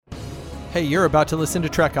Hey, you're about to listen to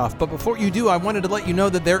Trek Off, but before you do, I wanted to let you know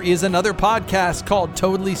that there is another podcast called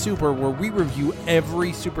Totally Super where we review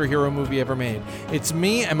every superhero movie ever made. It's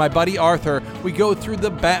me and my buddy Arthur. We go through the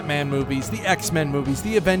Batman movies, the X-Men movies,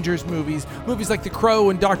 the Avengers movies, movies like The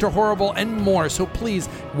Crow and Dr. Horrible, and more. So please,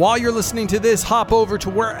 while you're listening to this, hop over to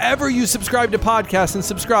wherever you subscribe to podcasts and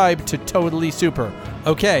subscribe to Totally Super.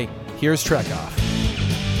 Okay, here's Trek Off.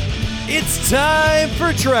 It's time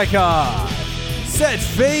for Trek Off. Set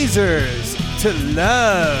phasers to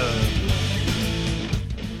love.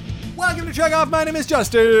 Welcome to Trek Off. My name is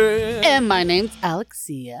Justin. And my name's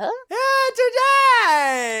Alexia. And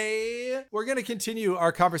today, we're going to continue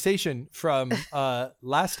our conversation from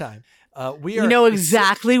last time. You know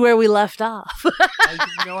exactly where we left off. I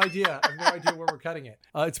have no idea. I have no idea where we're cutting it.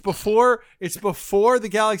 It's before the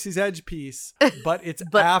Galaxy's Edge piece, but it's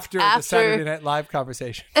after the Saturday Night Live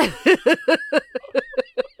conversation.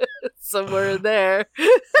 Somewhere in there.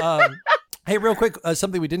 Hey, real quick,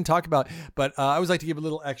 something we didn't talk about, but I always like to give a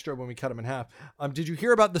little extra when we cut them in half. Did you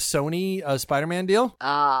hear about the Sony Spider-Man deal?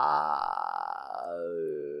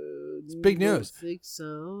 It's big news. I think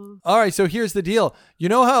so. All right, so here's the deal. You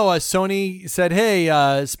know how Sony said,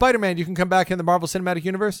 hey, Spider-Man, you can come back in the Marvel Cinematic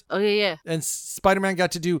Universe? Oh, yeah. And Spider-Man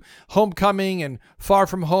got to do Homecoming and Far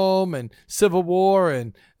From Home and Civil War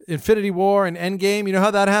and Infinity War and Endgame. You know how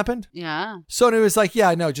that happened? Yeah. Sony was like,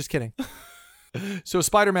 yeah, no, just kidding. So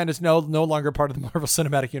Spider-Man is no longer part of the Marvel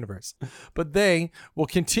Cinematic Universe. But they will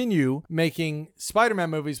continue making Spider-Man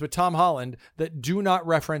movies with Tom Holland that do not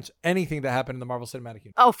reference anything that happened in the Marvel Cinematic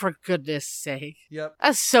Universe. Oh, for goodness sake. Yep.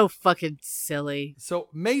 That's so fucking silly. So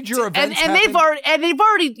major events and they've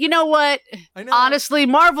already, you know what? I know. Honestly,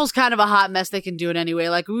 Marvel's kind of a hot mess. They can do it anyway.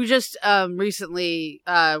 Like we just recently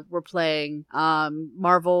were playing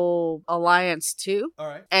Marvel Alliance 2. All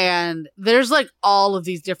right. And there's like all of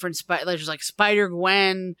these different there's like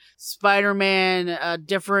Spider-Gwen, Spider-Man, a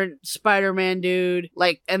different Spider-Man dude,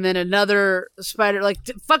 like, and then another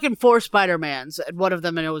fucking 4 Spider-Mans, and one of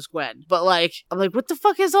them I know was Gwen. But like, I'm like, what the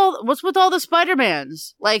fuck what's with all the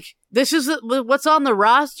Spider-Mans? Like, this is what's on the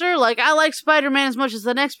roster? Like, I like Spider-Man as much as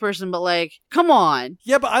the next person, but like, come on.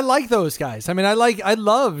 Yeah, but I like those guys. I mean, I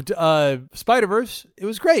loved Spider-Verse. It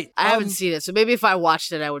was great. I haven't seen it, so maybe if I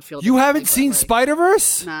watched it, I would feel You haven't seen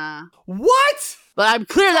Spider-Verse? Nah. What? But I'm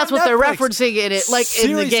clear that's what they're referencing in it, like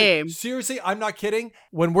in the game. Seriously, I'm not kidding.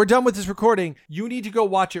 When we're done with this recording, you need to go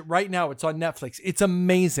watch it right now. It's on Netflix. It's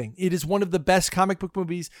amazing. It is one of the best comic book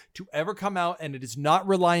movies to ever come out, and it is not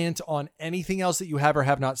reliant on anything else that you have or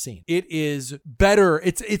have not seen. It is better.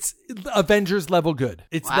 It's Avengers level good.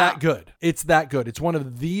 It's that good. It's that good. It's one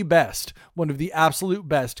of the absolute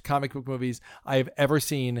best comic book movies I have ever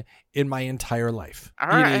seen in my entire life. All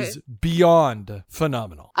right. It is beyond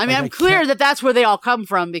phenomenal. I mean, I'm clear that that's where they all come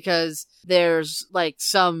from because there's like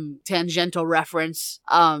some tangential reference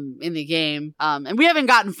in the game. And we haven't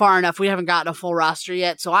gotten far enough. We haven't gotten a full roster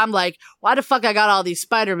yet. So I'm like, why the fuck I got all these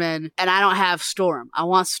Spider-Men and I don't have Storm? I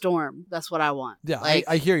want Storm. That's what I want. Yeah, like,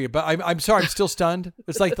 I hear you, but I'm sorry, I'm still stunned.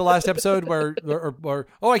 It's like the last episode where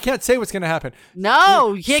I can't say what's going to happen.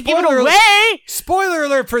 No, you can't give it away. Spoiler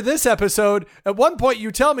alert for this episode. At one point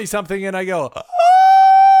you tell me something and I go,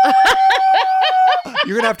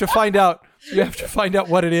 you're going to have to find out. You have to find out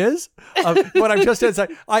what it is. What I've just said is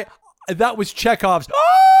that was Chekhov's.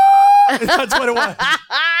 That's what it was.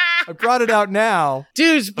 I brought it out now.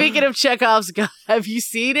 Dude, speaking of Chekhov's gun, have you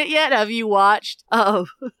seen it yet? Have you watched?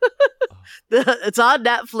 It's on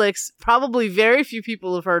Netflix. Probably very few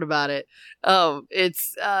people have heard about it.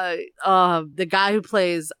 It's the guy who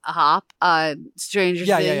plays Hop on Stranger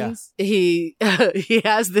Things. Yeah. He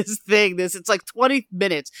has this thing. It's like 20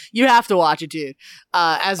 minutes. You have to watch it, dude.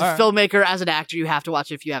 As a filmmaker, as an actor, you have to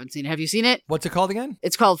watch it if you haven't seen it. Have you seen it? What's it called again?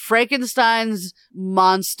 It's called Frankenstein's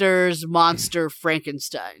Monster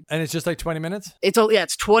Frankenstein. And it's just like 20 minutes?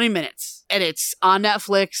 It's 20 minutes. And it's on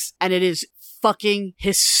Netflix, and it is fucking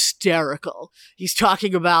hysterical. He's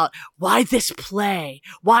talking about why this play,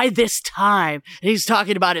 why this time, and he's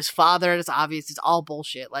talking about his father, and it's obvious it's all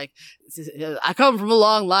bullshit. Like, I come from a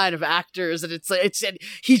long line of actors, and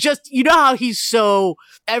he just, you know how he's so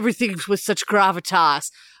everything's with such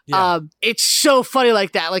gravitas. Yeah. It's so funny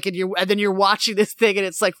like that. Like, and then you're watching this thing and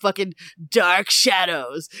it's like fucking Dark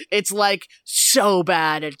Shadows. It's like so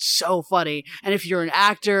bad and so funny. And if you're an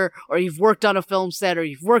actor or you've worked on a film set or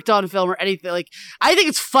you've worked on a film or anything, like, I think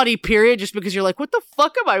it's funny, period, just because you're like, what the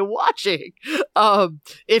fuck am I watching?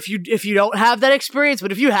 If you don't have that experience,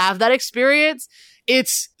 but if you have that experience,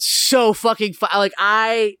 It's so fucking fun. Like,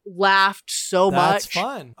 I laughed so much. That's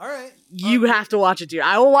fun. All right. You have to watch it, dude.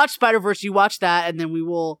 I will watch Spider-Verse. You watch that, and then we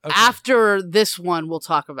will, after this one, we'll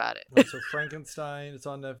talk about it. So Frankenstein, it's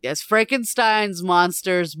on the... Yes, Frankenstein's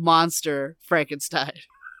Monster Frankenstein.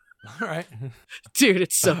 All right. Dude,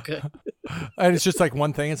 it's so good. And it's just like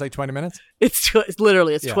one thing. It's like 20 minutes? It's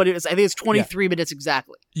literally, 20 minutes. I think it's 23 minutes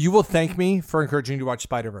exactly. You will thank me for encouraging you to watch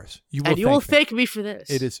Spider-Verse. You will thank me for this.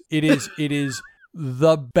 It is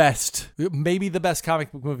the best, maybe the best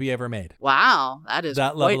comic book movie ever made. Wow, that is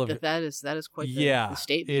that quite level of that is quite the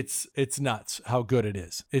statement. It's nuts how good it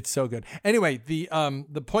is. It's so good. Anyway, the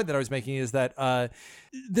point that I was making is that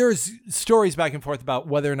there's stories back and forth about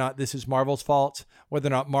whether or not this is Marvel's fault, whether or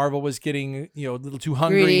not Marvel was getting a little too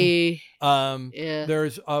hungry.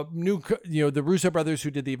 There's a new the Russo brothers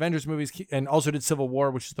who did the Avengers movies and also did Civil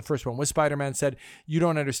War, which is the first one with Spider-Man, said you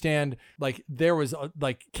don't understand. Like there was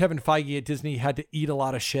like Kevin Feige at Disney had to eat a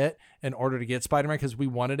lot of shit in order to get Spider-Man because we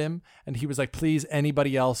wanted him, and he was like, please,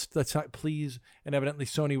 anybody else, let's not, please. And evidently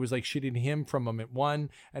Sony was like shitting him from moment one,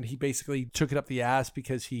 and he basically took it up the ass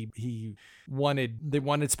because they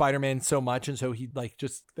wanted Spider-Man so much, and so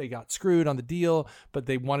they got screwed on the deal, but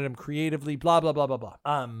they wanted him creatively, blah blah blah blah blah.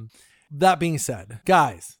 That being said,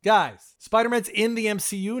 guys, Spider-Man's in the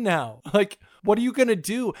MCU now. Like, what are you going to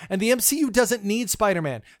do? And the MCU doesn't need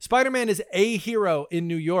Spider-Man. Spider-Man is a hero in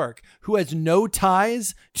New York who has no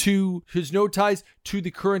ties to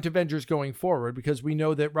the current Avengers going forward, because we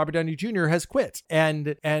know that Robert Downey Jr. has quit.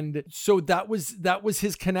 And so that was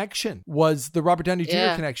his connection, was the Robert Downey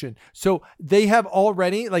Jr. connection. So they have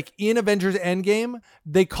already, like in Avengers Endgame,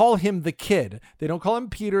 they call him the Kid. They don't call him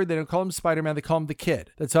Peter. They don't call him Spider-Man. They call him the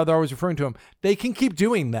Kid. That's how they're always referring to him. They can keep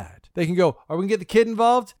doing that. They can go, are we gonna get the Kid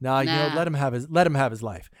involved? Nah. Let him have his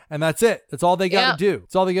life. And that's it. That's all they got to do.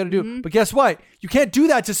 That's all they got to do. Mm-hmm. But guess what? You can't do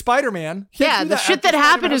that to Spider-Man. The shit that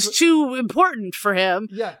happened is too important for him.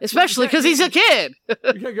 Yeah. Especially because he's a kid.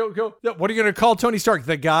 You can't go. What are you going to call Tony Stark?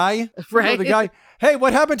 The guy? Right. The guy. Hey,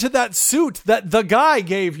 what happened to that suit that the guy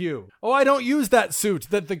gave you? Oh, I don't use that suit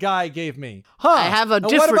that the guy gave me. I have a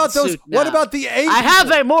different suit now. What about the A people? I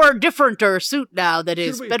have a more differenter suit now that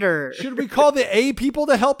is better. Should we call the A people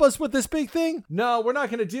to help us with this big thing? No, we're not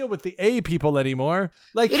going to deal with the A people anymore.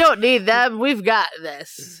 Like, we don't need them. We've got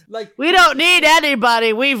this. Like, we don't need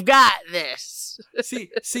anybody. We've got this.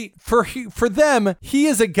 See, for them, he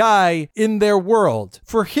is a guy in their world.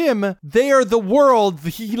 For him, they are the world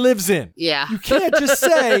he lives in. Yeah. You can't just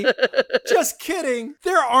say, just kidding,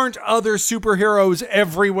 there aren't other superheroes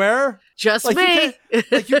everywhere. Just me.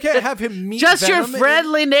 You can't have him meet just Venom. Your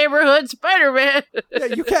friendly neighborhood Spider-Man. Yeah,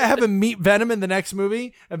 you can't have him meet Venom in the next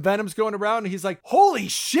movie, and Venom's going around, and he's like, holy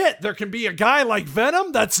shit, there can be a guy like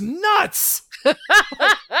Venom? That's nuts!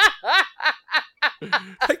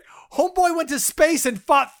 Like, homeboy went to space and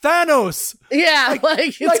fought Thanos. Yeah,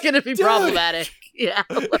 it's going to be problematic. Yeah.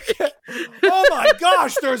 Oh my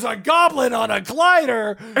gosh, there's a goblin on a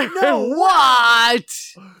glider. No, what?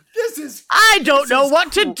 I don't know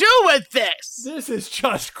what to do with this. This is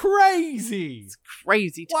just crazy. It's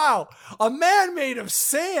crazy. Wow. A man made of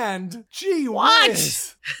sand. Gee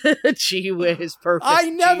whiz. Gee whiz. Perfect. I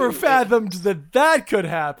never fathomed that could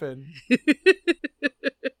happen.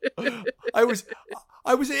 I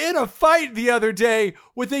was in a fight the other day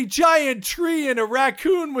with a giant tree and a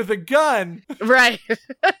raccoon with a gun. Right.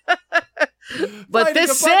 But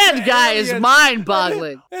this sand guy is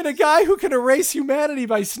mind-boggling. And a guy who can erase humanity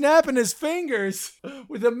by snapping his fingers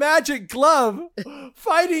with a magic glove,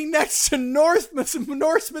 fighting next to Norse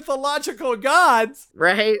mythological gods.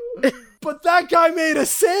 Right. But that guy made of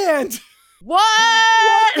sand.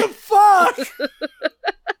 What? What the fuck?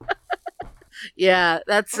 Yeah,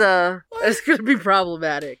 that's going to be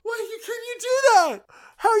problematic. Why can you do that?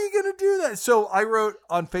 How are you going to do that? So I wrote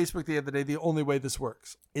on Facebook the other day, the only way this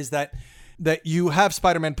works is that you have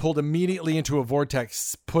Spider-Man pulled immediately into a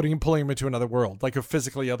vortex, pulling him into another world, like a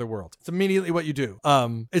physically other world. It's immediately what you do.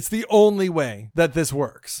 It's the only way that this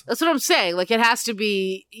works. That's what I'm saying. Like, it has to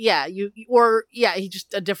be, he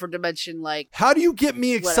just a different dimension. Like, how do you get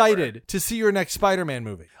me excited to see your next Spider-Man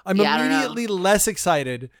movie? I'm immediately less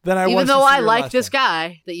excited than I was. Even though I like this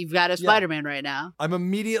guy that you've got as Spider-Man right now, I'm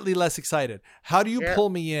immediately less excited. How do you pull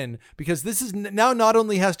me in? Because this is now not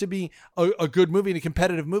only has to be a good movie and a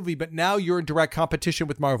competitive movie, but now you're in direct competition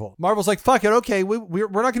with Marvel. Marvel's like, fuck it, okay, we're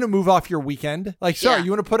not going to move off your weekend. Like, sorry, you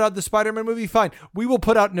want to put out the Spider-Man movie? Fine. We will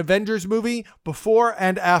put out an Avengers movie before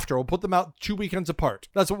and after. We'll put them out 2 weekends apart.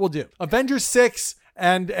 That's what we'll do. Avengers 6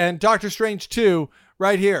 and Doctor Strange 2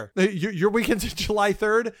 right here. Your weekends are July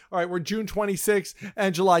 3rd. All right, we're June 26th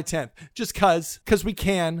and July 10th. Just because we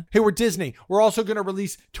can. Hey, we're Disney. We're also going to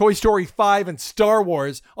release Toy Story 5 and Star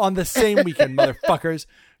Wars on the same weekend, motherfuckers.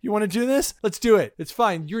 You want to do this? Let's do it. It's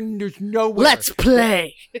fine. There's nowhere. Let's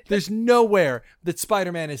play. There's nowhere that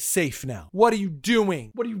Spider-Man is safe now. What are you doing?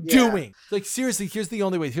 What are you doing? Like, seriously, here's the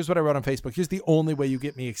only way. Here's what I wrote on Facebook. Here's the only way you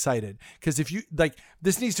get me excited. Because if you, like,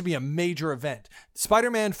 this needs to be a major event.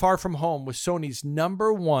 Spider-Man Far From Home was Sony's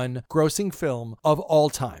 #1 grossing film of all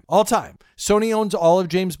time. All time. Sony owns all of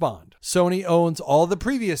James Bond. Sony owns all the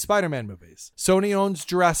previous Spider-Man movies. Sony owns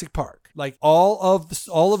Jurassic Park. Like all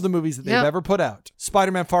of the movies that they've ever put out.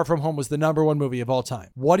 Spider-Man Far From Home was the #1 movie of all time.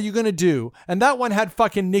 What are you going to do? And that one had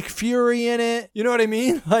fucking Nick Fury in it. You know what I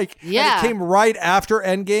mean? Like, and it came right after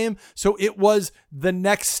Endgame. So it was the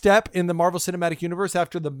next step in the Marvel Cinematic Universe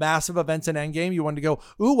after the massive events in Endgame. You wanted to go,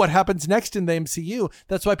 ooh, what happens next in the MCU?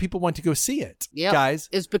 That's why people went to go see it, guys.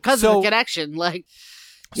 It's because of the connection. Like,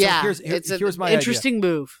 so here's my interesting idea.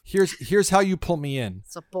 Move. Here's how you pull me in.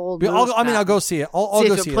 It's a bold move. I'll go see it. I'll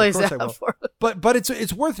go see it. Of course I will. For but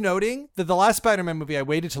it's worth noting that the last Spider-Man movie I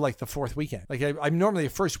waited till like the fourth weekend. Like I'm normally a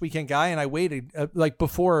first weekend guy, and I waited like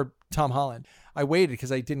before Tom Holland. I waited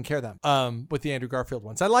because I didn't care them with the Andrew Garfield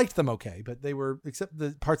ones. I liked them okay, but they were, except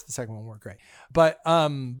the parts of the second one weren't great. But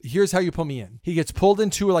here's how you pull me in. He gets pulled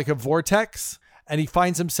into like a vortex. And he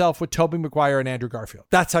finds himself with Tobey Maguire and Andrew Garfield.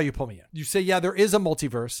 That's how you pull me in. You say, yeah, there is a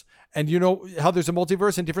multiverse. And you know how there's a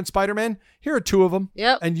multiverse in different Spider-Man? Here are two of them.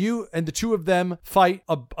 Yep. And the two of them fight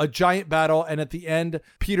a giant battle. And at the end,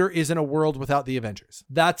 Peter is in a world without the Avengers.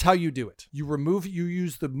 That's how you do it. You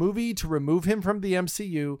use the movie to remove him from the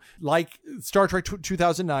MCU, like Star Trek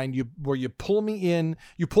 2009, where you pull me in,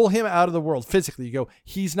 you pull him out of the world physically. You go,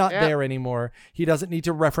 he's not there anymore. He doesn't need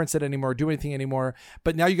to reference it anymore, do anything anymore.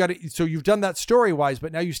 But now so you've done that story-wise,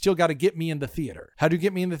 but now you still got to get me in the theater. How do you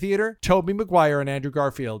get me in the theater? Tobey Maguire and Andrew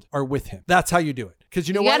Garfield are with him. That's how you do it. Because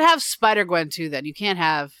you know what? You gotta have Spider-Gwen too, then. You can't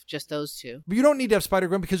have just those two. But you don't need to have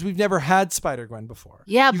Spider-Gwen because we've never had Spider-Gwen before.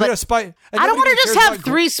 Yeah, but I don't want to just have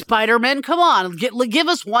 3 Spider-Men. Come on. Give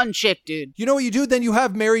us one chick, dude. You know what you do? Then you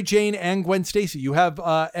have Mary Jane and Gwen Stacy. You have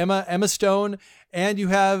Emma Stone, and you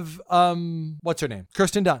have what's her name?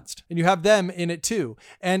 Kirsten Dunst. And you have them in it too.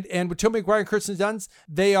 And with Tobey Maguire and Kirsten Dunst,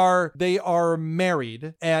 they are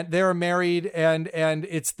married. And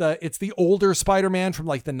it's the older Spider-Man from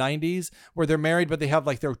like the 90s where they're married, but they have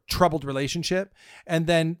like their troubled relationship. And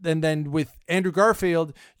then with Andrew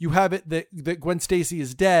Garfield, you have it that Gwen Stacy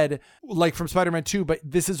is dead, like from Spider-Man 2, but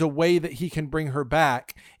this is a way that he can bring her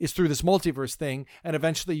back is through this multiverse thing. And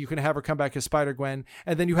eventually you can have her come back as Spider-Gwen.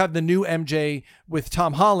 And then you have the new MJ with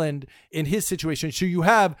Tom Holland in his situation. So you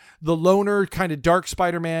have the loner kind of dark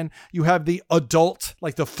Spider-Man. You have the adult,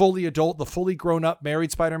 like the fully adult, the fully grown up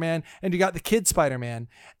married Spider-Man. And you got the kid Spider-Man.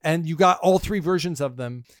 And you got all 3 versions of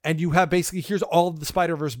them. And you have basically, here's all of the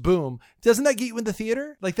Spider-Verse, boom. Doesn't that get you in the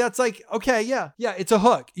theater? Like that's like, okay, yeah, it's a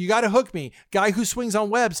hook. You got to hook me. Guy who swings on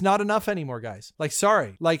webs, not enough anymore, guys. Like,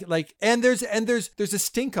 sorry. And there's a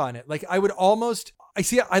stink on it. Like I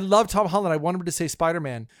love Tom Holland. I want him to say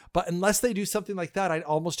Spider-Man, but unless they do something like that, I'd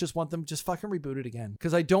almost just want them to just fucking reboot it again.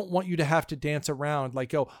 Because I don't want you to have to dance around like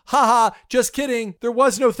go, haha, just kidding. There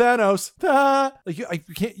was no Thanos. Like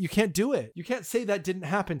you can't do it. You can't say that didn't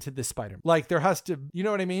happen to this Spider-Man. Like there has to, you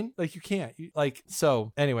know what I mean? Like you can't.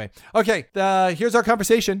 So anyway, okay. Here's our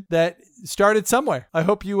conversation that started somewhere. I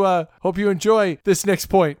hope you enjoy this next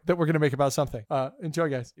point that we're gonna make about something. Enjoy,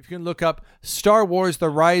 guys. If you can look up Star Wars: The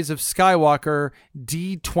Rise of Skywalker.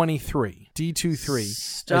 D23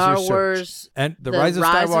 Star Wars and the Rise of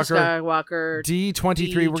Skywalker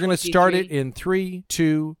D23. We're going to start it in 3,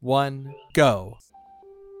 2, 1, go.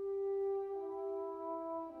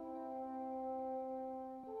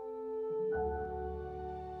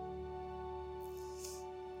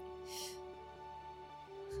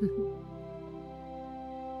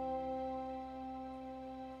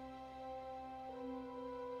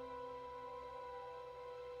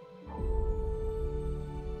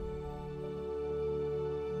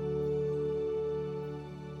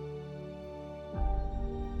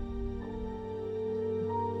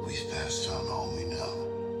 We've passed on all we know.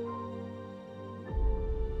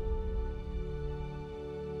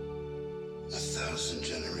 A 1,000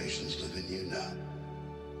 generations live in you now.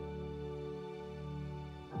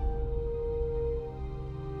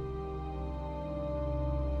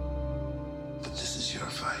 But this is your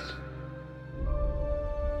fight.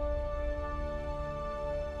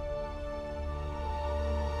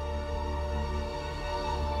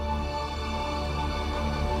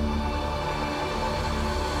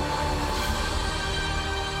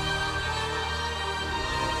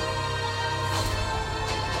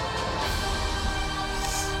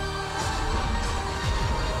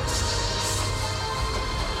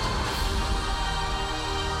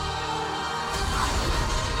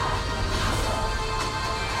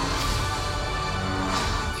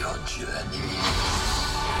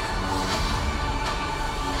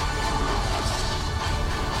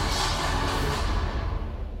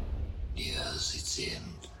 its end.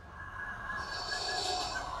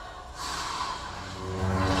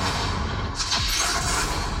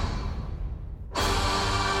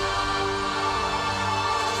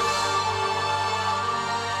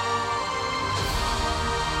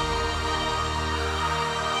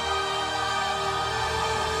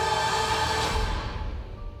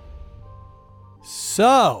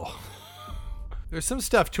 So, there's some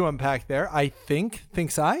stuff to unpack there, I think.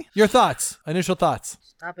 Thinks I? Your thoughts? Initial thoughts?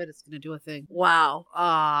 Stop it. It's going to do a thing. Wow.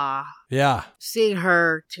 Yeah. Seeing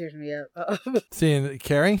her tears me up. Seeing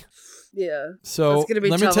Carrie? Yeah. So, it's going to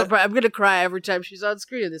be tough. I'm going to cry every time she's on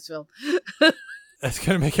screen in this film. It's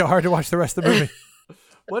going to make it hard to watch the rest of the movie.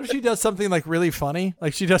 What if she does something like really funny?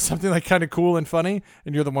 Like she does something like kind of cool and funny,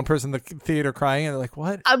 and you're the one person in the theater crying, and they're like,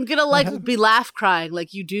 "What?" I'm gonna be laugh crying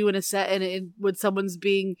like you do in a set, and when someone's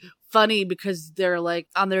being funny because they're like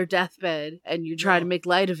on their deathbed, and you're trying to make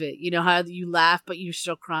light of it. You know how you laugh, but you're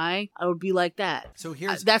still crying. I would be like that. So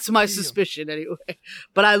that's my suspicion anyway.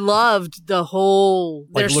 But I loved the whole.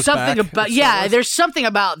 There's something about there's something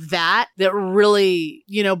about that really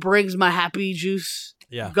brings my happy juice.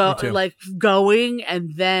 Yeah, going,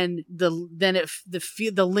 and then the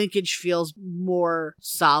linkage feels more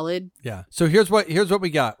solid. Yeah. So here's what we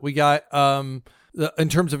got. We got in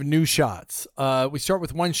terms of new shots. We start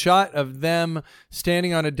with one shot of them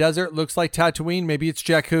standing on a desert. Looks like Tatooine. Maybe it's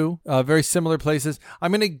Jakku. Very similar places.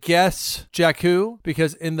 I'm gonna guess Jakku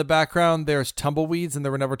because in the background there's tumbleweeds, and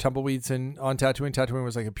there were never tumbleweeds on Tatooine. Tatooine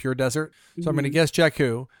was like a pure desert. So I'm gonna guess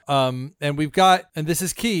Jakku. And we've got, and this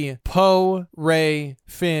is key, Poe, Rey,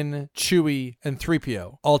 Finn, Chewie, and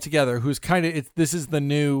 3PO all together. Who's kind of this is the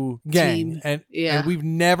new gang, and we've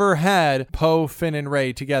never had Poe, Finn, and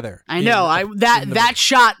Rey together. I know. That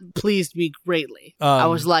shot pleased me greatly. I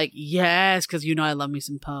was like, yes, because I love me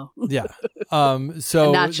some Poe. Yeah. So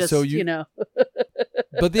and not just so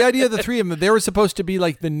But the idea of the three of them, they were supposed to be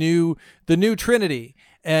like the new Trinity.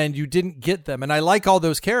 And you didn't get them. And I like all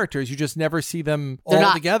those characters. You just never see them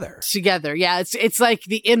all together. Yeah, it's like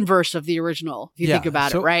the inverse of the original, if you think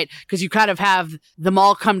about it, right? Because you kind of have them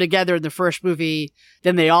all come together in the first movie,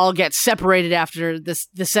 then they all get separated after the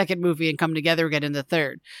second movie and come together again in the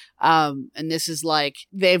third. And this is like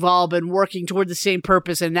they've all been working toward the same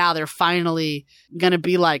purpose, and now they're finally gonna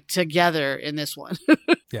be like together in this one.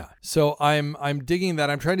 Yeah. So I'm digging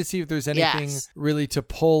that. I'm trying to see if there's anything really to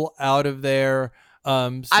pull out of there.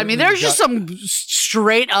 There's just some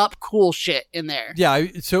straight up cool shit in there. Yeah.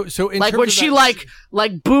 So in like when she like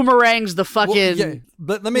boomerangs the fucking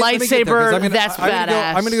but let lightsaber. That's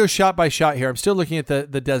badass. I'm gonna go shot by shot here. I'm still looking at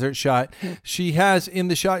the desert shot. She has in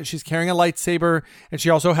the shot. She's carrying a lightsaber, and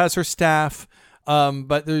she also has her staff.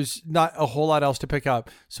 But there's not a whole lot else to pick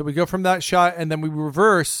up. So we go from that shot, and then we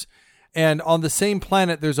reverse. And on the same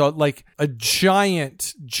planet, there's a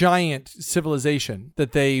giant civilization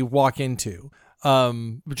that they walk into.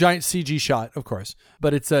 Giant CG shot, of course,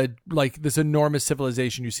 but it's this enormous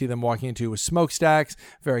civilization you see them walking into with smokestacks,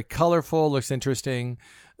 very colorful, looks interesting,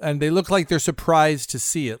 and they look like they're surprised to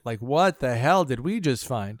see it. Like, what the hell did we just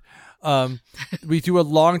find? We do a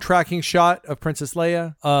long tracking shot of Princess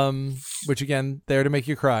Leia, which again, there to make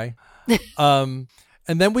you cry. And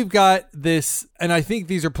then we've got this, and I think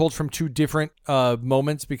these are pulled from two different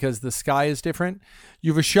moments because the sky is different.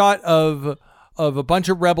 You have a shot of a bunch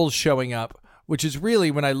of rebels showing up, which is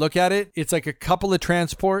really, when I look at it, it's like a couple of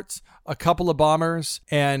transports, a couple of bombers,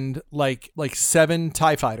 and like 7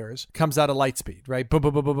 TIE fighters comes out of Lightspeed, right? Boom,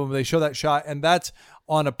 boom, boom, boom, boom. They show that shot, and that's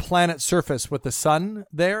on a planet surface with the sun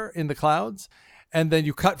there in the clouds. And then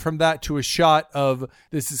you cut from that to a shot of,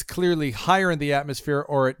 this is clearly higher in the atmosphere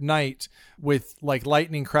or at night with like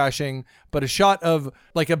lightning crashing, but a shot of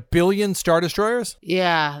like 1 billion Star Destroyers.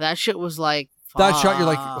 Yeah, that shit was like... That shot, you're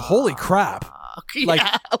like, holy crap.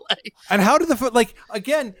 And how did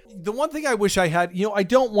again, the one thing I wish I had, I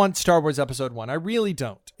don't want Star Wars Episode 1. I really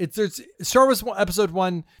don't. There's Star Wars Episode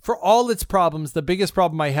 1, for all its problems, the biggest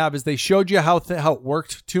problem I have is they showed you how it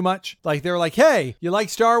worked too much. Like, they were like, hey, you like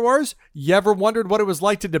Star Wars? You ever wondered what it was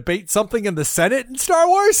like to debate something in the Senate in Star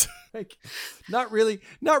Wars? Like, not really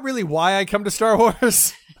why I come to Star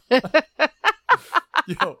Wars.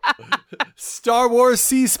 Star Wars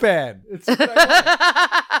C-SPAN. It's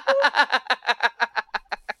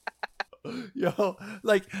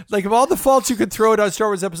like of all the faults you could throw it on Star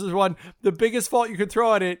Wars Episode 1, the biggest fault you could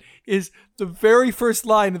throw at it is the very first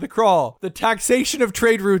line of the crawl. The taxation of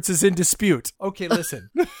trade routes is in dispute. Okay, listen.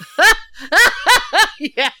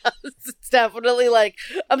 Yeah. definitely like,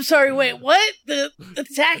 I'm sorry, wait, what? The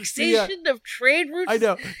taxation of trade routes? I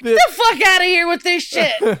know. Get the fuck out of here with this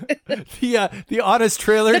shit. The honest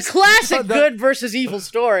trailers. The classic good versus evil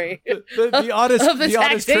story. The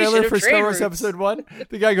honest trailer for Star Wars routes. Episode 1.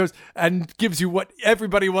 The guy goes and gives you what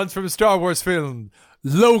everybody wants from a Star Wars film.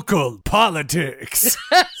 Local politics.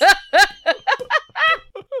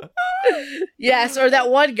 Yes, or that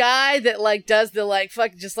one guy that like does the like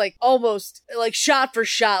fucking just like almost like shot for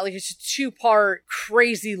shot, like it's a 2-part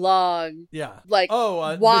crazy long. Yeah. Like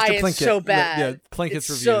why Mr. it's so bad. Yeah, Plinkett's It's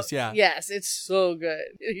reviews. so, yeah. Yes, it's so good.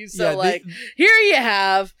 He's so Yeah, like, here you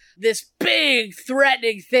have this big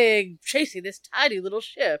threatening thing chasing this tiny little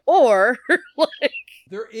ship, or like.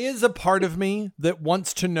 There is a part of me that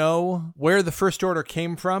wants to know where the First Order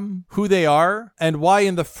came from, who they are, and why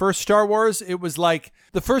in the first Star Wars it was like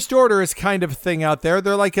the First Order is kind of a thing out there.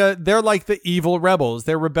 They're like the evil rebels.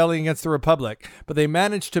 They're rebelling against the Republic, but they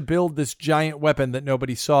managed to build this giant weapon that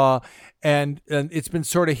nobody saw, and it's been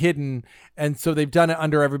sort of hidden, and so they've done it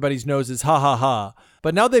under everybody's noses. Ha ha ha!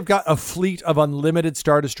 But now they've got a fleet of unlimited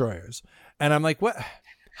Star Destroyers, and I'm like, what?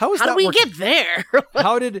 How did we get there?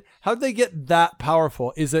 how did they get that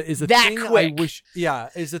powerful? Is a that thing quick.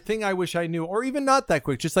 is a thing I wish I knew, or even not that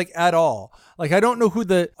quick, just like at all. Like I don't know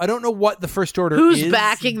what the First Order Who's is.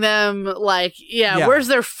 backing them? Like, yeah, where's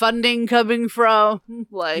their funding coming from?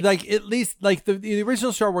 Like at least like the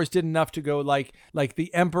original Star Wars did enough to go like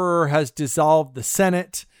the Emperor has dissolved the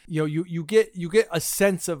Senate. You know, you get a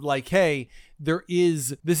sense of like, hey,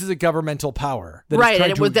 this is a governmental power that right,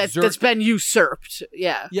 and that's been usurped.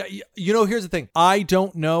 Yeah. Yeah. You know, here's the thing. I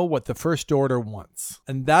don't know what the First Order wants,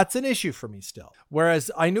 and that's an issue for me still.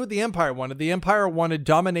 Whereas I knew what the Empire wanted. The Empire wanted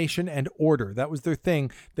domination and order. That was their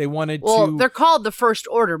thing. They wanted Well, they're called the First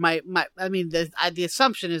Order. I mean, the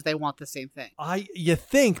assumption is they want the same thing. You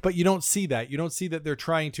think, but you don't see that. You don't see that they're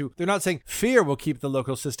not saying fear will keep the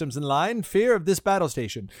local systems in line. Fear of this battle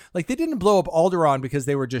station. Like they didn't blow up Alderaan because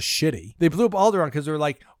they were just shitty. They blew up Alderaan because they were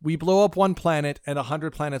like, we blow up one planet and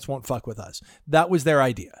 100 planets won't fuck with us. That was their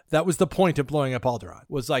idea. That was the point of blowing up Alderaan.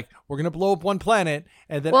 Was like, we're gonna blow up one planet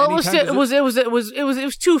and then it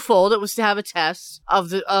was twofold. It was to have a test of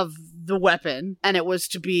the weapon, and it was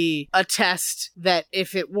to be a test that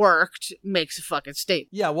if it worked makes a fucking statement.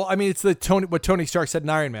 Yeah, well, I mean, it's what Tony Stark said in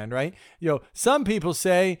Iron Man, right? You know, some people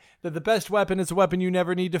say that the best weapon is a weapon you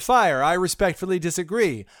never need to fire. I respectfully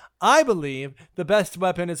disagree. I believe the best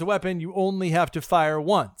weapon is a weapon you only have to fire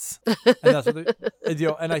once. And that's what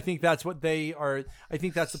and I think that's what they are. I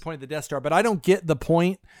think that's the point of the Death Star. But I don't get the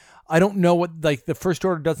point. I don't know what, like, the First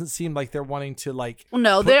Order doesn't seem like they're wanting to, like.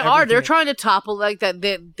 No, they are. They're trying to topple, like, that.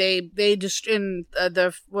 They just, in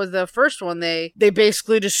the first one, they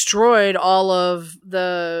basically destroyed all of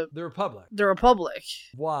the Republic. The Republic.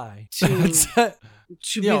 Why? To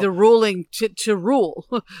be the ruling, to rule.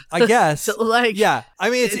 I guess. So, like, yeah. I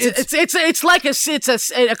mean, it's like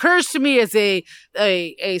it occurs to me as a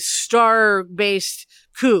star-based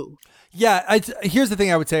coup. Yeah, here's the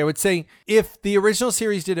thing I would say. I would say if the original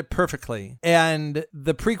series did it perfectly and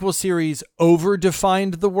the prequel series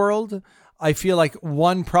over-defined the world, I feel like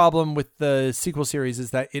one problem with the sequel series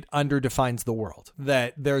is that it underdefines the world.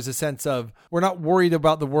 That there's a sense of, we're not worried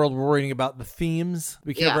about the world, we're worrying about the themes.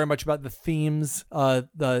 We care very much about the themes.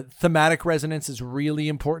 The thematic resonance is really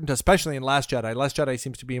important, especially in Last Jedi. Last Jedi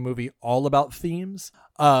seems to be a movie all about themes.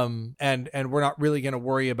 And we're not really going to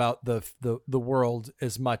worry about the world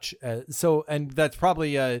as much and that's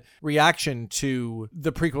probably a reaction to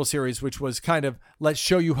the prequel series, which was kind of, let's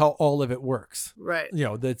show you how all of it works. Right. You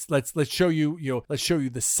know, let's show you, let's show you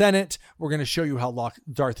the Senate. We're going to show you how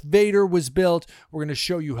Darth Vader was built. We're going to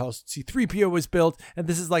show you how C-3PO was built. And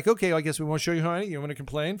this is like, okay, I guess we won't show you how anything. You want to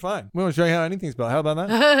complain? Fine. We won't show you how anything's built. How about that?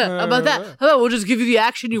 How about that? How about we'll just give you the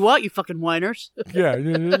action you want, you fucking whiners. Yeah.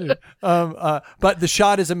 But the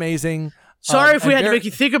shot is amazing. Sorry if we had to make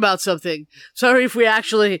you think about something. Sorry if we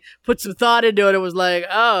actually put some thought into it. It was like,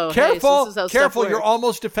 oh, careful, hey, so careful. You're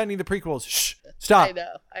almost defending the prequels. Shh, stop. I know.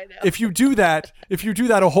 If you do that,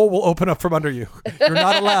 a hole will open up from under you. You're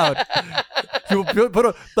not allowed. Let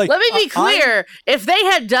me be clear. If they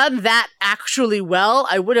had done that actually well,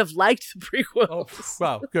 I would have liked the prequels. Oh,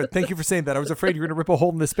 wow, good. Thank you for saying that. I was afraid you were going to rip a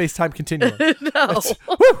hole in the space-time continuum. No.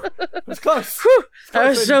 It was close. I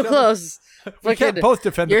was so close. We can't both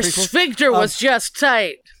defend the prequels. Your sphincter was just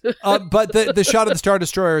tight. But the shot of the Star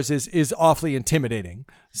Destroyers is awfully intimidating.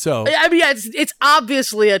 So I mean, it's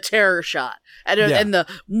obviously a terror shot, and the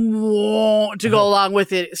to go along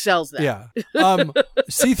with it sells that. Yeah.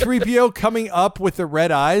 C-3PO coming up with the red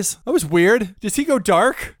eyes. That was weird. Does he go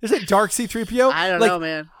dark? Is it dark C-3PO? I don't know,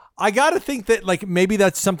 man. I gotta think that like maybe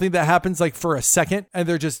that's something that happens like for a second, and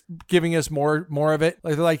they're just giving us more of it.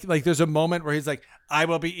 Like there's a moment where he's like, "I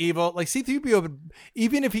will be evil." Like C-3PO,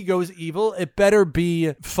 even if he goes evil, it better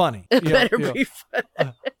be funny. It better be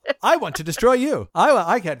funny. I want to destroy you.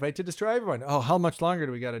 I can't wait to destroy everyone. Oh, how much longer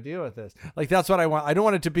do we got to deal with this? Like that's what I want. I don't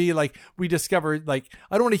want it to be like we discovered. Like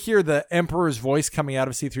I don't want to hear the Emperor's voice coming out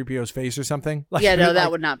of C-3PO's face or something. Like, yeah, no,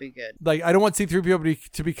 that would not be good. Like I don't want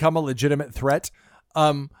C-3PO to become a legitimate threat.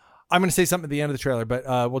 I'm going to say something at the end of the trailer, but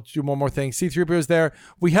we'll do one more thing. C-3PO is there.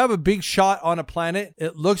 We have a big shot on a planet.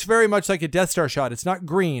 It looks very much like a Death Star shot. It's not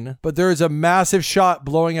green, but there is a massive shot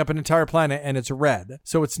blowing up an entire planet, and it's red.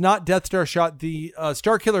 So it's not Death Star shot. The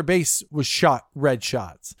Starkiller base was shot red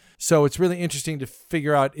shots. So it's really interesting to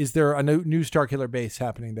figure out, is there a new Starkiller base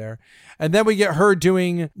happening there? And then we get her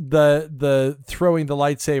doing the throwing the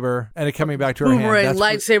lightsaber and it coming back to her hand. Boomerang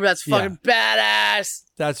lightsaber, that's fucking badass.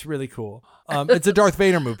 That's really cool. It's a Darth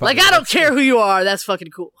Vader move. Like, I don't care who you are. That's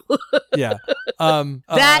fucking cool. Yeah. And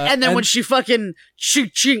then when she fucking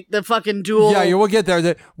chink the fucking duel. Yeah, we'll get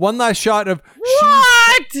there. One last shot of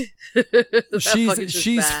what?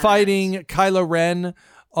 she's fighting Kylo Ren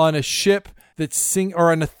on a ship that's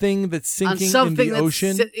on a thing that's sinking in the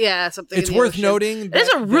ocean. Something. It's worth noting.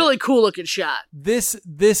 It's a really cool looking shot.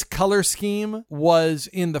 This color scheme was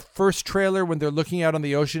in the first trailer when they're looking out on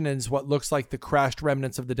the ocean, and is what looks like the crashed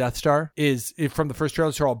remnants of the Death Star is from the first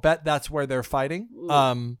trailer. So I'll bet that's where they're fighting.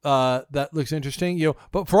 That looks interesting.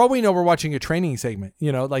 But for all we know, we're watching a training segment.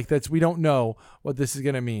 We don't know what this is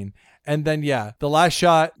gonna mean. And then, the last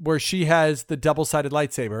shot where she has the double-sided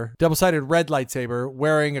red lightsaber,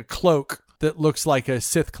 wearing a cloak that looks like a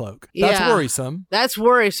Sith cloak. That's worrisome. That's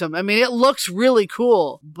worrisome. I mean, it looks really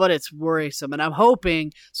cool, but it's worrisome. And I'm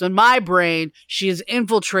hoping, so in my brain, she is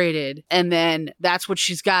infiltrated, and then that's what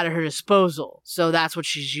she's got at her disposal. So that's what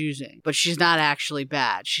she's using. But she's not actually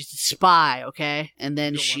bad. She's a spy, okay? And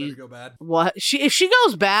then she... want her to go bad? What? If she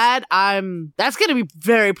goes bad, that's going to be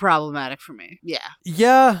very problematic for me. Yeah.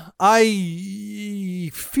 Yeah, I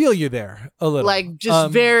feel you there a little. Like,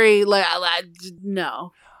 just very,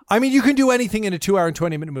 no. I mean, you can do anything in a 2 hour and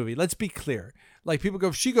 20-minute movie. Let's be clear. Like, people go,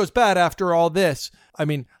 if she goes bad after all this. I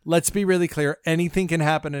mean, let's be really clear. Anything can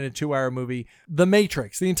happen in a 2 hour movie. The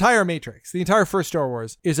Matrix, the entire first Star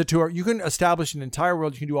Wars is a 2 hour. You can establish an entire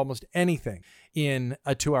world. You can do almost anything in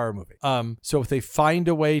a 2 hour movie. So if they find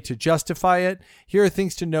a way to justify it, here are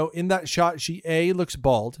things to note. In that shot, she A, looks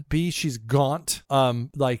bald. B, she's gaunt.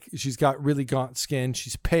 Like she's got really gaunt skin.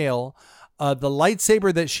 She's pale. The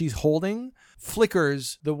lightsaber that she's holding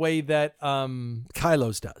flickers the way that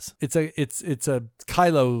Kylo's does. It's a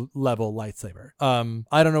Kylo level lightsaber.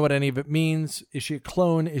 I don't know what any of it means. Is she a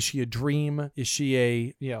clone? Is she a dream? Is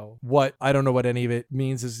she what? I don't know what any of it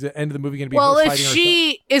means. Is the end of the movie going to be her fighting herself?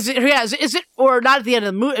 Is it or not at the end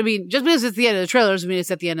of the movie? I mean, just because it's the end of the trailer doesn't mean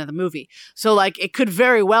it's at the end of the movie. So like it could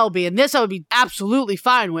very well be, and this I would be absolutely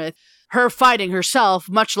fine with. Her fighting herself,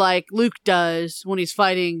 much like Luke does when he's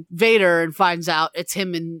fighting Vader and finds out it's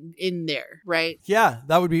him in there, right? Yeah,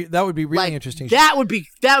 that would be really interesting. That would be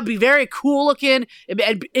very cool looking,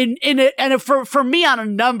 and for me on a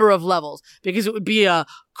number of levels, because it would be a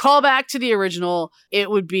callback to the original. It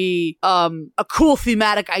would be a cool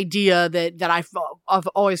thematic idea that I've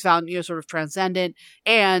always found sort of transcendent,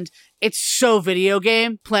 and it's so video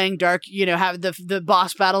game playing Dark. Have the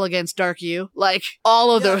boss battle against Dark U, like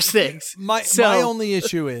all of those things. My only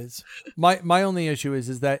issue is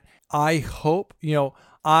that I hope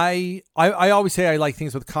I always say I like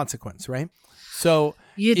things with consequence, right? So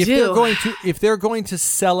if they're going to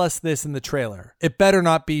sell us this in the trailer, it better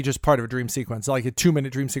not be just part of a dream sequence, like a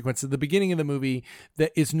 2-minute dream sequence at the beginning of the movie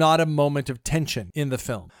that is not a moment of tension in the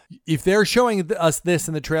film. If they're showing us this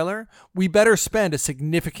in the trailer, we better spend a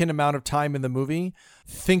significant amount of time in the movie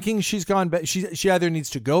thinking she's gone bad. She either needs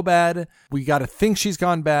to go bad, we got to think she's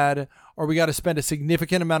gone bad, or we got to spend a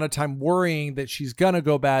significant amount of time worrying that she's going to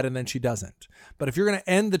go bad and then she doesn't. But if you're going to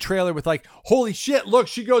end the trailer with like, holy shit, look,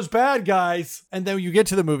 she goes bad, guys. And then you get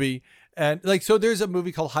to the movie and so there's a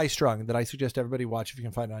movie called High Strung that I suggest everybody watch if you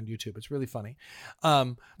can find it on YouTube. It's really funny.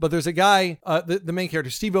 But there's a guy, the main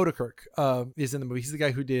character, Steve Odekirk, is in the movie. He's the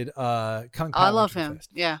guy who did Kung Pao. I love him. Fest.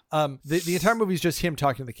 Yeah. The entire movie is just him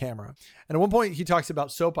talking to the camera. And at one point he talks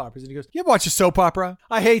about soap operas and he goes, you ever watch a soap opera?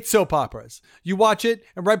 I hate soap operas. You watch it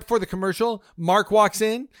and right before the commercial, Mark walks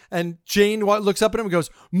in and Jane looks up at him and goes,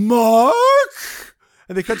 Mark?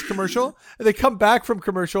 and they cut to commercial, and they come back from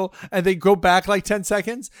commercial, and they go back like 10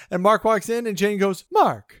 seconds, and Mark walks in, and Jane goes,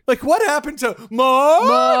 Mark. Like, what happened to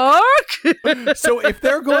Mark? So if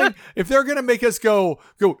they're going to make us go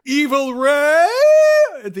Evil Ray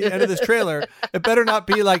at the end of this trailer, it better not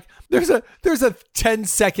be like there's a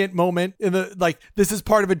 10-second moment in the, like, this is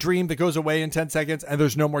part of a dream that goes away in 10 seconds and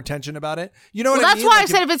there's no more tension about it. You know what I mean? That's why like I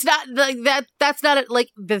said if it's not like that, that's not like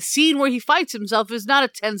the scene where he fights himself is not a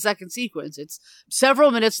 10-second sequence. It's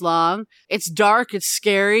several minutes long. It's dark. It's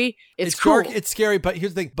scary. It's cool. Dark. It's scary. But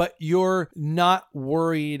here's the thing. But you're not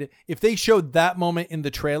worried. If they showed that moment in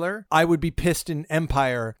the trailer, I would be pissed in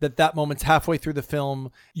Empire that moment's halfway through the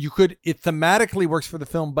film. It thematically works for the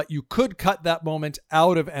film, but you could cut that moment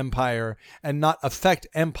out of Empire and not affect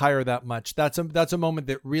Empire that much. That's a moment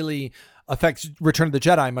that really affects Return of the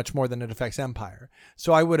Jedi much more than it affects Empire.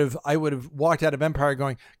 So I would have walked out of Empire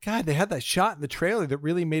going, God, they had that shot in the trailer that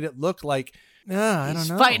really made it look like, I don't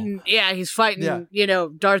know. He's fighting,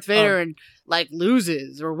 Darth Vader and like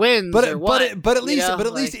loses or wins or what. But at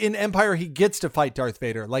least in Empire, he gets to fight Darth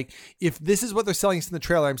Vader. Like, if this is what they're selling us in the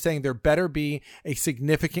trailer, I'm saying there better be a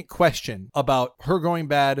significant question about her going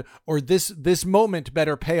bad, or this moment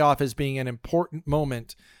better pay off as being an important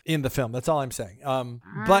moment in the film. That's all I'm saying.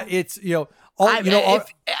 But it's,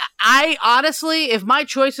 I honestly, if my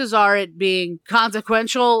choices are it being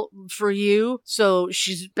consequential for you, so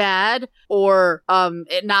she's bad, or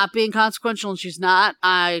it not being consequential and she's not,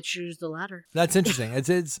 I choose the latter. That's interesting.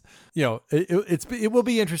 It will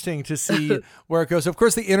be interesting to see where it goes. Of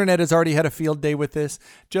course, the internet has already had a field day with this,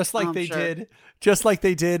 just like they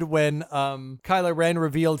did when Kylo Ren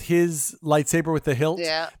revealed his lightsaber with the hilt.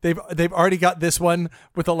 Yeah. They've already got this one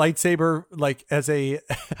with a lightsaber like as a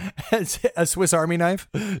Swiss Army knife.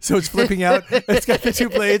 So it's flipping out. It's got the two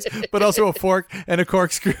blades, but also a fork and a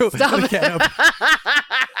corkscrew.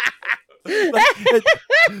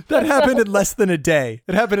 That happened in less than a day.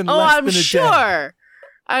 It happened in less than a day.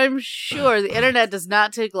 I'm sure the internet does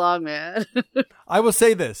not take long, man. I will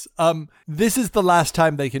say this. This is the last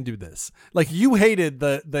time they can do this. Like, you hated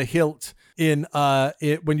the hilt in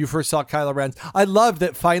when you first saw Kylo Ren. I love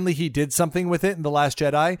that finally he did something with it in The Last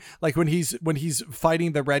Jedi. Like when he's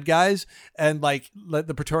fighting the red guys and like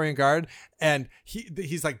the Praetorian Guard, and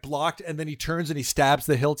he's like blocked, and then he turns and he stabs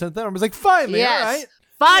the hilt at them. I was like, finally, all right.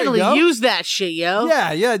 Finally, use that shit, yo.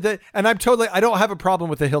 Yeah. And I don't have a problem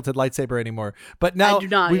with the hilted lightsaber anymore. But now I do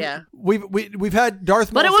not. We've had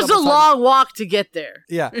Darth Maul's, but it was a long walk to get there.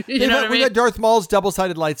 Yeah, we've had Darth Maul's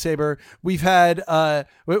double-sided lightsaber. We've had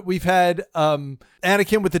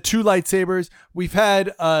Anakin with the two lightsabers. We've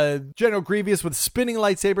had General Grievous with spinning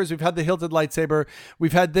lightsabers. We've had the hilted lightsaber.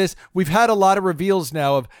 We've had this. We've had a lot of reveals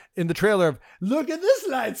now in the trailer of, look at this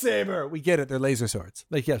lightsaber. We get it. They're laser swords.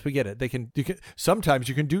 Like, yes, we get it. You can sometimes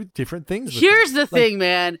you can do different things with Here's the thing,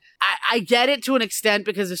 man. I get it to an extent,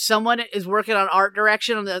 because if someone is working on art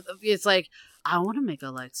direction, it's like, I want to make a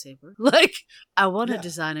lightsaber. Like, I want to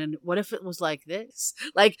design it. What if it was like this?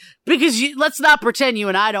 Like, because let's not pretend you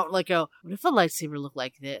and I don't like go, what if a lightsaber looked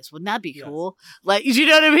like this? Wouldn't that be cool? Like, you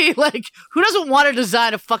know what I mean? Like, who doesn't want to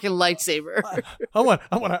design a fucking lightsaber? I want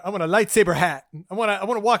a lightsaber hat. I want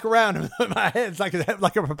to walk around with my head like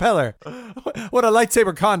a propeller. I want a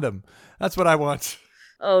lightsaber condom. That's what I want.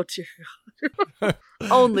 Oh, dear God.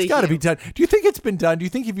 Only it's got to be done. Do you think it's been done? Do you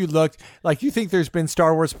think if you looked, like, you think there's been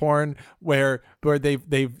Star Wars porn where they've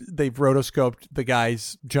rotoscoped the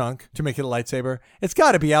guy's junk to make it a lightsaber? It's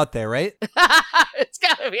got to be out there, right? It's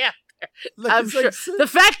got to be out there. I'm sure. The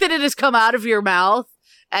fact that it has come out of your mouth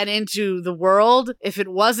and into the world, if it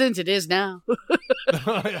wasn't, it is now.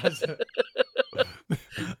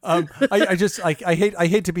 I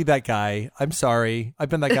hate to be that guy. I'm sorry. I've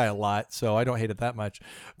been that guy a lot, so I don't hate it that much.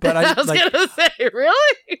 But I was gonna say,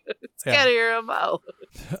 really? It's kind of your MO.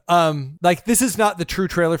 Like, this is not the true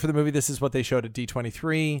trailer for the movie. This is what they showed at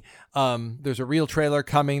D23. There's a real trailer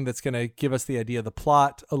coming that's gonna give us the idea of the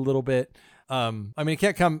plot a little bit. It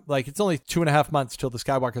can't come, like, it's only 2.5 months till the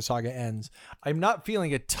Skywalker saga ends. I'm not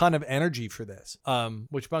feeling a ton of energy for this,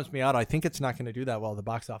 which bumps me out. I think it's not going to do that well at the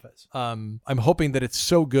box office. I'm hoping that it's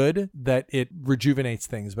so good that it rejuvenates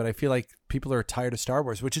things, but I feel like people are tired of Star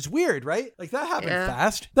Wars, which is weird, right? Like, that happened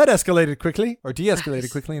fast. That escalated quickly, or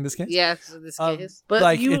de-escalated quickly in this case. Yes, in this case. But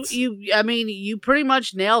like, you pretty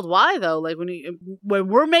much nailed why, though. Like, when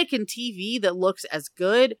we're making TV that looks as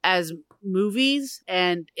good as movies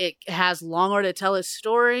and it has long longer to tell his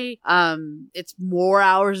story. It's more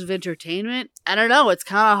hours of entertainment. I don't know. It's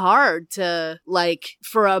kind of hard to like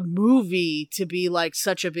for a movie to be like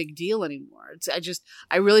such a big deal anymore.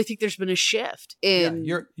 I really think there's been a shift in.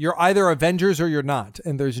 Yeah, you're either Avengers or you're not,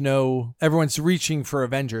 and there's no. Everyone's reaching for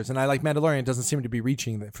Avengers, and I like Mandalorian doesn't seem to be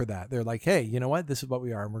reaching for that. They're like, hey, you know what? This is what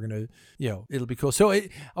we are, and we're gonna, it'll be cool. So I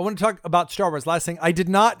want to talk about Star Wars. Last thing, I did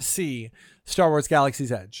not see Star Wars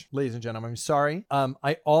Galaxy's Edge, ladies and gentlemen. I'm sorry.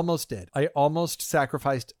 I almost did. I almost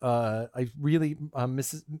sacrificed. I really,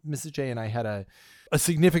 Mrs. J and I had a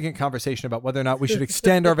significant conversation about whether or not we should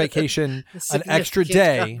extend our vacation an extra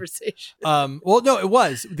day. Well, no, it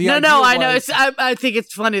was. I know. I think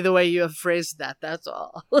it's funny the way you have phrased that. That's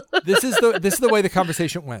all. This is the way the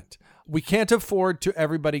conversation went. We can't afford to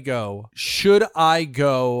everybody go. Should I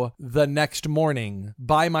go the next morning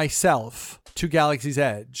by myself to Galaxy's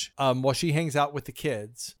Edge while she hangs out with the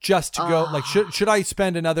kids just to go? Like, should I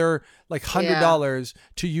spend another like $100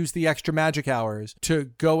 to use the extra magic hours to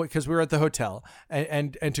go, because we were at the hotel,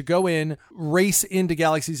 and to go in, race into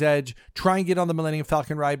Galaxy's Edge, try and get on the Millennium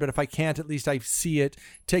Falcon ride, but if I can't, at least I see it,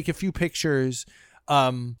 take a few pictures,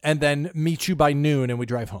 and then meet you by noon and we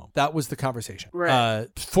drive home. That was the conversation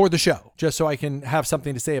for the show, just so I can have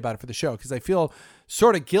something to say about it for the show, because I feel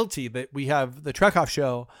sort of guilty that we have the Trek Off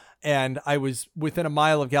show and I was within a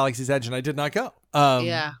mile of Galaxy's Edge and I did not go.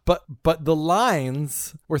 But the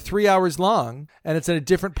lines were 3 hours long, and it's in a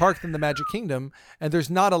different park than the Magic Kingdom, and there's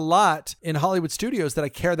not a lot in Hollywood Studios that I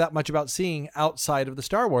care that much about seeing outside of the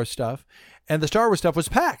Star Wars stuff, and the Star Wars stuff was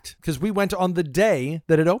packed because we went on the day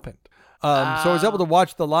that it opened. So I was able to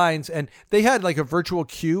watch the lines, and they had like a virtual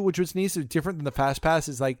queue, which was neat. So different than the Fast Pass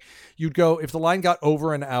is like you'd go, if the line got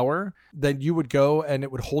over an hour, then you would go and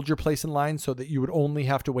it would hold your place in line so that you would only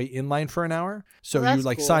have to wait in line for an hour. So you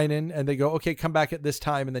like cool. Sign in and they go, okay, come back at this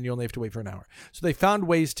time. And then you only have to wait for an hour. So they found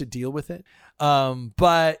ways to deal with it.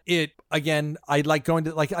 But it, again, I like going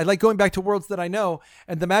back to worlds that I know,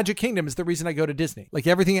 and the Magic Kingdom is the reason I go to Disney. Like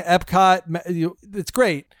everything at Epcot, it's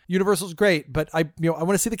great. Universal's great, but I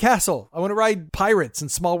want to see the castle. I want to ride pirates in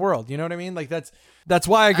Small World. You know what I mean? Like that's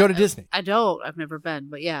why I go to Disney. I don't. I've never been,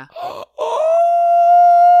 but yeah.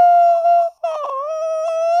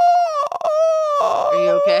 Are you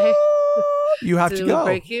okay? You have to go.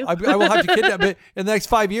 Break you? I will have to kidnap. But in the next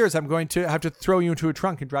 5 years, I'm going to have to throw you into a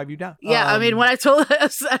trunk and drive you down. Yeah, I mean, when I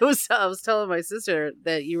was telling my sister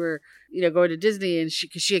that you were, going to Disney, and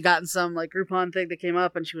because she had gotten some like Groupon thing that came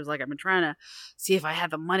up, and she was like, I've been trying to see if I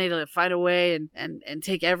have the money to find a way and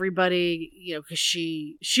take everybody, because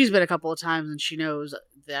she's been a couple of times and she knows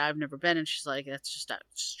that I've never been, and she's like,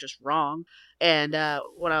 it's just wrong. And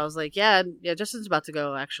when I was like, yeah, Justin's about to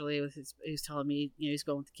go, actually, he's telling me, he's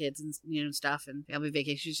going with the kids and stuff and family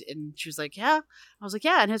vacations. And she was like, yeah. I was like,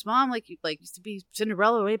 yeah. And his mom, like used to be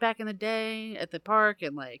Cinderella way back in the day at the park,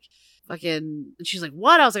 and like fucking. And she's like,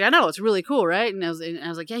 what? I was like, I know, it's really cool, right? And I was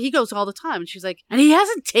like, yeah, he goes all the time. And she's like, and he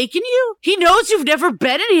hasn't taken you? He knows you've never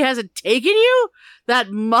been, and he hasn't taken you?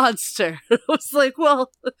 That monster. I was like,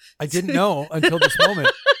 well, I didn't know until this moment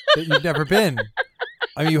that you've never been.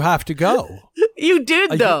 I mean, you have to go. You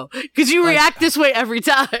did, though, because you react this way every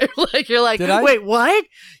time. Like, you're like, wait, what?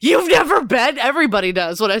 You've never been? Everybody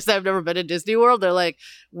does. When I say I've never been to Disney World, they're like,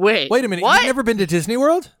 wait a minute, what? You've never been to Disney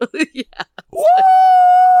World? Yeah. What?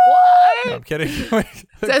 No, I'm kidding.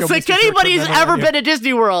 It's like anybody who's ever been to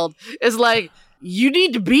Disney World is like, you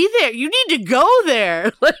need to be there. You need to go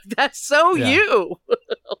there. Like, that's so you.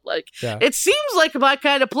 It seems like my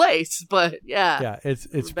kind of place, but yeah. Yeah,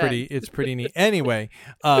 it's pretty neat. Anyway,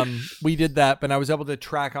 we did that, but I was able to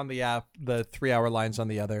track on the app the 3 hour lines on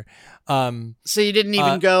the other. So you didn't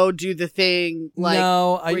even go do the thing like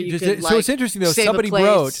no, so it's interesting though.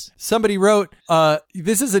 Somebody wrote,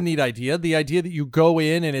 this is a neat idea. The idea that you go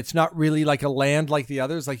in and it's not really like a land like the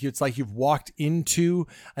others. Like it's like you've walked into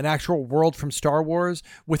an actual world from Star Wars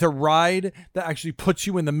with a ride that actually puts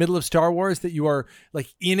you in the middle of Star Wars, that you are like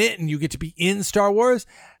in it and you get to be in Star Wars.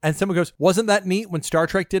 And someone goes, wasn't that neat when Star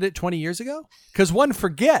Trek did it 20 years ago? Because one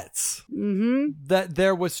forgets that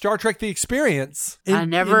there was Star Trek The Experience. I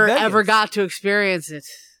never ever got to experience it.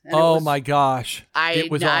 And my gosh. It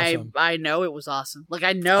was awesome. I know it was awesome. Like,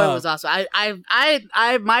 I know it was awesome.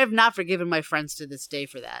 I might have not forgiven my friends to this day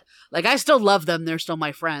for that. Like, I still love them. They're still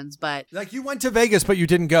my friends, but. Like, you went to Vegas, but you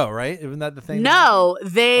didn't go, right? Isn't that the thing? No,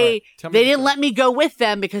 they didn't let me go with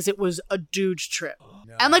them because it was a dude's trip.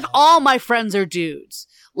 No. And like all my friends are dudes.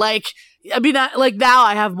 Like, I mean, like now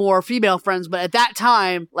I have more female friends, but at that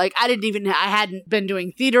time, like I hadn't been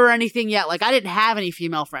doing theater or anything yet. Like I didn't have any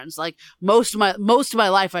female friends. Like most of my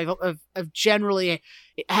life, I've generally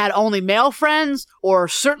had only male friends, or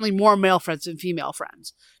certainly more male friends than female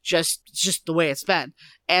friends. Just the way it's been.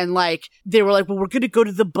 And like, they were like, well, we're going to go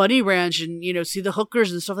to the bunny ranch and, you know, see the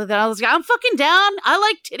hookers and stuff like that. I was like, I'm fucking down. I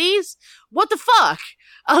like titties. What the fuck?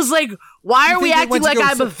 I was like, why are we acting like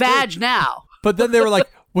I'm a vag now? But then they were like,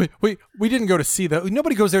 wait, we didn't go to see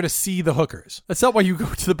nobody goes there to see the hookers. That's not why you go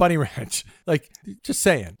to the bunny ranch. Like, just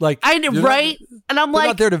saying. Like, right? And I'm like,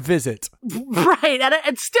 not there to visit. Right.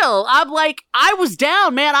 And still, I'm like, I was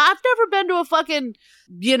down, man. I've never been to a fucking,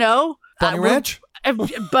 you know, bunny ranch?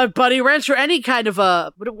 But bunny ranch or any kind of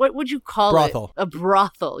what would you call brothel. it? A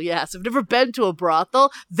brothel. Yes. I've never been to a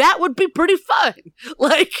brothel. That would be pretty fun.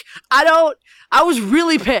 Like, I was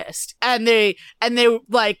really pissed. And they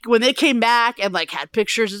like, when they came back and like had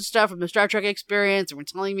pictures and stuff from the Star Trek experience and were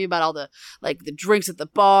telling me about all the, like, the drinks at the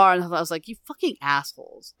bar, and I was like, you fucking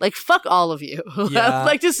assholes. Like, fuck all of you. Yeah, I'd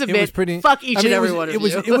like to submit, fuck each and every one of you.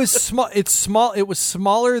 It was small. It's small. It was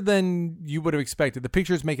smaller than you would have expected. The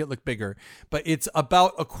pictures make it look bigger, but it's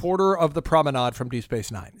about a quarter of the promenade from Deep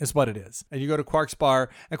Space Nine is what it is. And you go to Quark's Bar,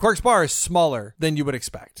 and Quark's Bar is smaller than you would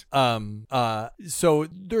expect. So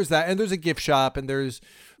there's that, and there's a gift shop, and there's,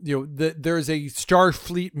 you know, there's a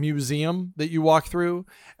Starfleet museum that you walk through,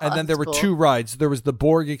 and then there were two rides. There was the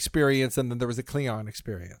Borg experience, and then there was the Klingon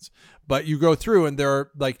experience. But you go through, and there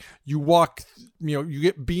are, like, you walk, you know, you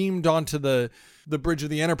get beamed onto the bridge of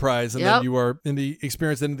the Enterprise, and then you are in the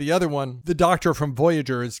experience. And the other one, the doctor from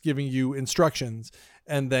Voyager is giving you instructions,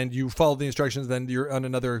 and then you follow the instructions. Then you're on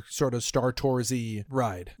another sort of Star Tours-y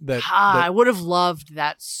ride. I would have loved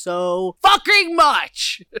that so fucking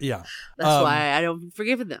much. Yeah, that's why I don't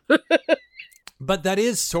forgive them. But that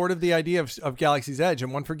is sort of the idea of Galaxy's Edge,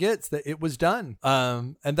 and one forgets that it was done.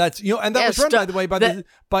 And that's, you know, and that was run, by the way,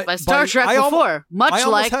 by Star Trek before, I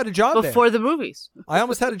almost had a job before there. the movies. I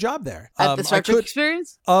almost had a job there at the Star Trek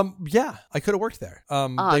experience. Yeah, I could have worked there. That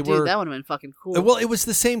would have been fucking cool. Well, it was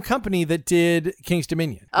the same company that did King's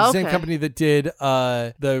Dominion. The same company that did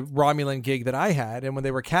the Romulan gig that I had, and when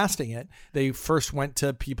they were casting it, they first went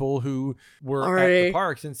to people who were at the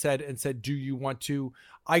parks and said, "Do you want to?"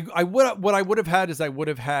 What I would have had is I would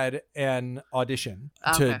have had an audition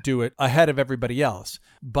to do it ahead of everybody else,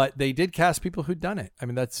 but they did cast people who'd done it. I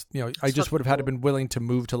mean, that's, you know, I just would have had to been willing to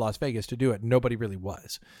move to Las Vegas to do it. Nobody really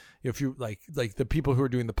was. If you like the people who were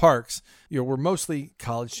doing the parks, you know, were mostly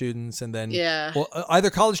college students, and then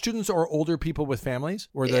either college students or older people with families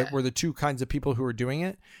were the two kinds of people who were doing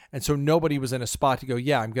it. And so nobody was in a spot to go,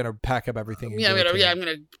 yeah, I'm going to pack up everything. I'm going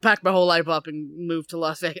to pack my whole life up and move to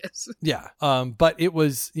Las Vegas. Yeah. But it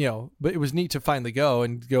was, you know, but it was neat to finally go,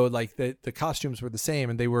 like the costumes were the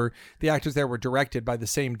same, and the actors there were directed by the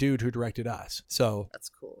same dude who directed us. So that's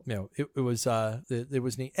cool. You know, it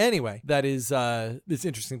was neat. Anyway, that is this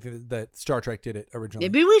interesting thing that Star Trek did it originally.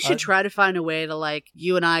 Maybe we should try to find a way to, like,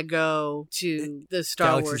 you and I go to the Star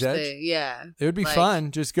Galaxy's Wars Edge? thing. Yeah. It would be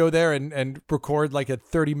fun. Just go there and record like a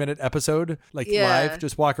 30-minute episode, like live,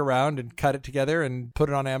 just walk around and cut it together and put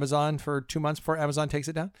it on Amazon for 2 months before Amazon takes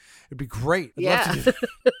it down. It'd be great. I'd love to do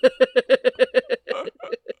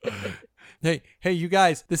that. Hey, you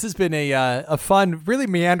guys! This has been a fun, really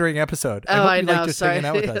meandering episode. I hope you like just hanging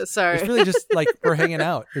out with us. Sorry, it's really just like we're hanging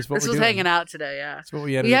out. Is what this we're was doing. Hanging out today. Yeah, that's what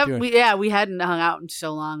we ended up doing. We hadn't hung out in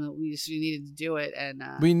so long that we needed to do it, and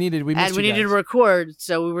we needed to record.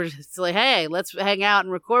 So we were just like, hey, let's hang out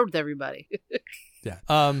and record with everybody. Yeah.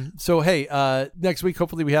 So hey, next week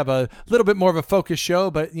hopefully we have a little bit more of a focused show,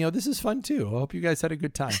 but you know, this is fun too. I hope you guys had a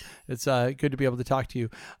good time. It's good to be able to talk to you.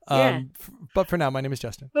 But for now, my name is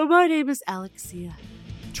Justin. Well, my name is Alexia.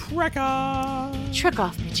 Trek off,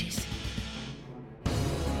 bitches.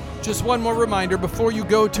 Just one more reminder before you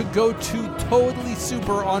go to Totally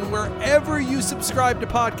Super on wherever you subscribe to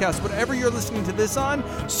podcasts. Whatever you're listening to this on,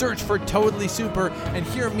 search for Totally Super and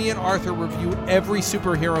hear me and Arthur review every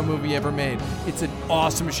superhero movie ever made. It's an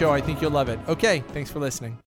awesome show. I think you'll love it. Okay, thanks for listening.